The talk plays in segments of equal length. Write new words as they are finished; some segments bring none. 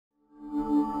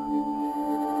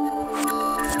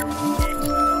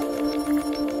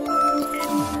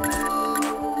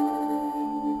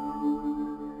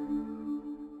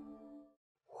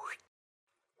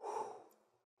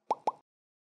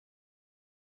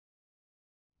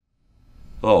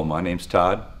Hello, my name's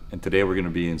Todd, and today we're going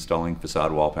to be installing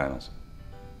facade wall panels.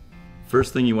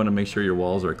 First thing, you want to make sure your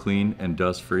walls are clean and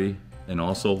dust free, and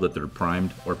also that they're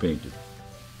primed or painted.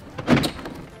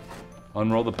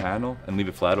 Unroll the panel and leave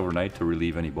it flat overnight to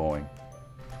relieve any bowing.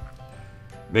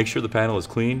 Make sure the panel is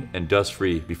clean and dust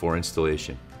free before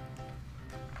installation.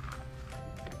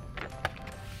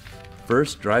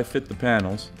 First, dry fit the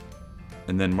panels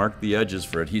and then mark the edges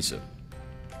for adhesive.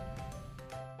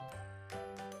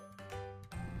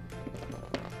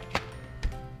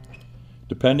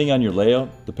 Depending on your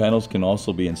layout, the panels can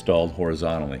also be installed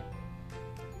horizontally.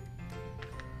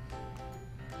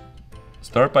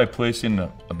 Start by placing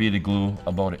a bead of glue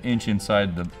about 1 inch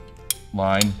inside the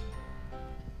line,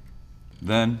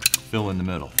 then fill in the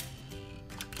middle.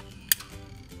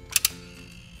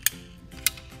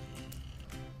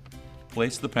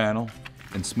 Place the panel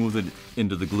and smooth it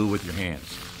into the glue with your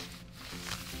hands.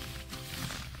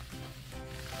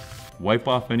 Wipe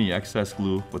off any excess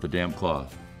glue with a damp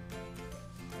cloth.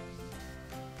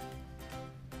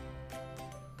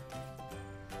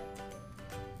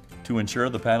 To ensure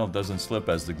the panel doesn't slip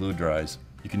as the glue dries,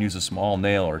 you can use a small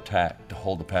nail or tack to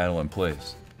hold the panel in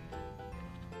place.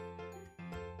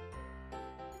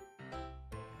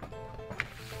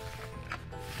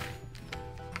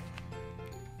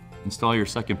 Install your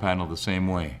second panel the same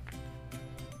way.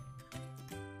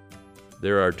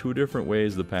 There are 2 different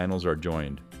ways the panels are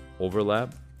joined: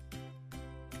 overlap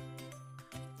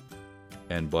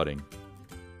and butting.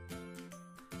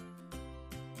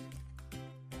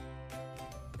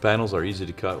 The panels are easy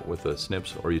to cut with a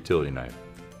snips or utility knife.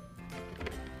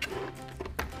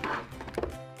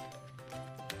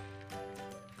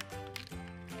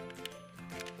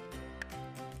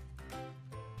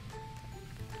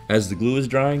 As the glue is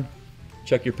drying,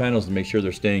 check your panels to make sure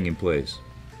they're staying in place.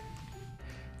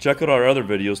 Check out our other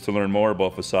videos to learn more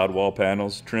about facade wall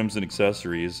panels, trims and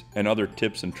accessories, and other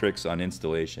tips and tricks on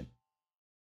installation.